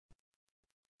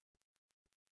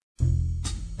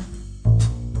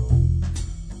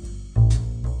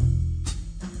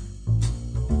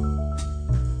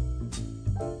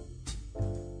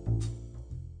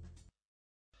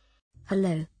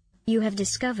Hello. You have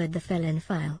discovered the Felon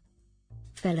File.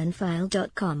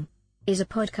 Felonfile.com is a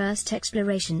podcast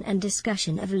exploration and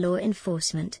discussion of law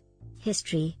enforcement,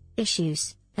 history,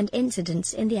 issues, and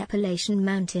incidents in the Appalachian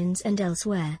Mountains and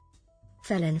elsewhere.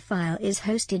 Felon File is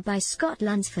hosted by Scott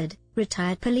Lunsford,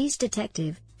 retired police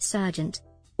detective, sergeant,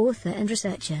 author and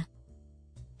researcher.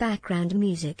 Background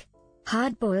music: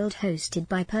 Hard Boiled, hosted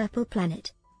by Purple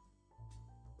Planet.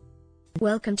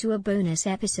 Welcome to a bonus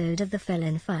episode of the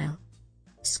Felon File.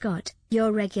 Scott,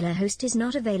 your regular host, is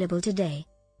not available today,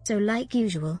 so like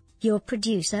usual, your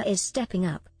producer is stepping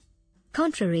up.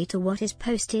 Contrary to what is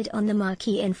posted on the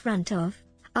marquee in front of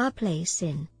our place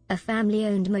in a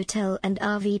family-owned motel and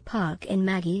RV park in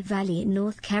Maggie Valley,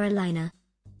 North Carolina,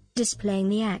 displaying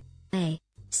the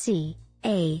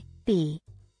ACAB.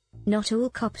 Not all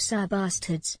cops are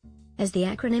bastards, as the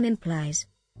acronym implies.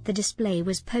 The display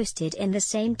was posted in the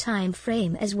same time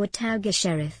frame as Watauga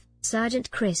Sheriff Sergeant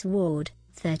Chris Ward,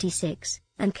 36,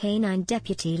 and K-9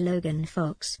 Deputy Logan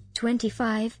Fox,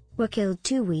 25, were killed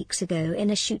 2 weeks ago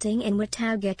in a shooting in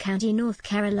Watauga County, North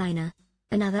Carolina.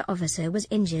 Another officer was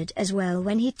injured as well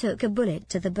when he took a bullet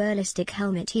to the ballistic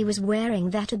helmet he was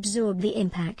wearing that absorbed the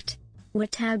impact.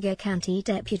 Watauga County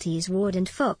deputies Ward and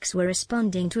Fox were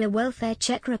responding to a welfare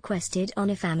check requested on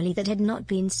a family that had not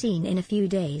been seen in a few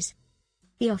days.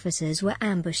 The officers were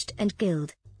ambushed and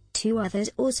killed. 2 others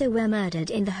also were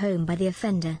murdered in the home by the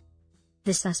offender.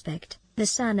 The suspect, the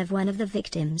son of one of the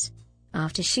victims,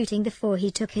 after shooting before he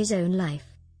took his own life.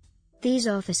 These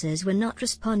officers were not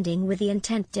responding with the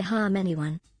intent to harm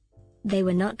anyone. They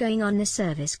were not going on a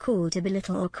service call to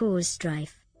belittle or cause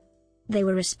strife. They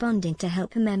were responding to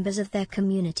help members of their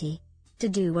community, to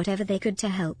do whatever they could to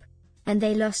help, and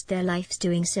they lost their lives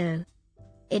doing so.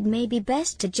 It may be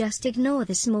best to just ignore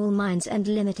the small minds and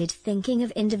limited thinking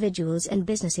of individuals and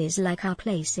businesses like our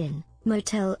place in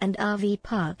motel and RV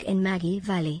park in Maggie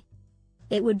Valley.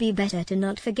 It would be better to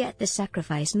not forget the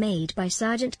sacrifice made by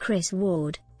Sergeant Chris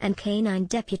Ward and K-9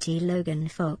 Deputy Logan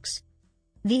Fox.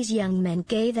 These young men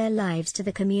gave their lives to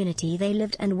the community they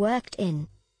lived and worked in.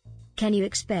 Can you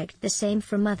expect the same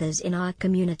from others in our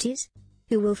communities?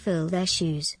 Who will fill their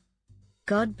shoes?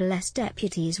 God bless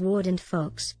Deputies Ward and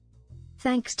Fox.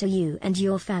 Thanks to you and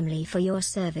your family for your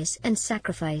service and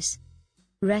sacrifice.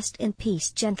 Rest in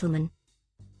peace, gentlemen.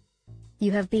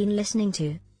 You have been listening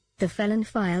to the Felon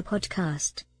File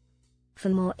podcast. For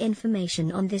more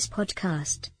information on this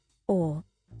podcast, or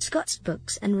Scott's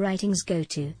books and writings, go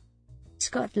to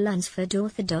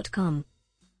scottlunsfordauthor.com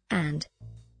and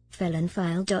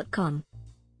felonfile.com.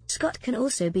 Scott can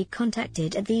also be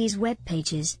contacted at these web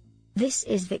pages. This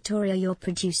is Victoria, your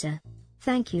producer.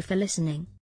 Thank you for listening.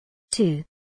 2,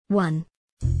 1.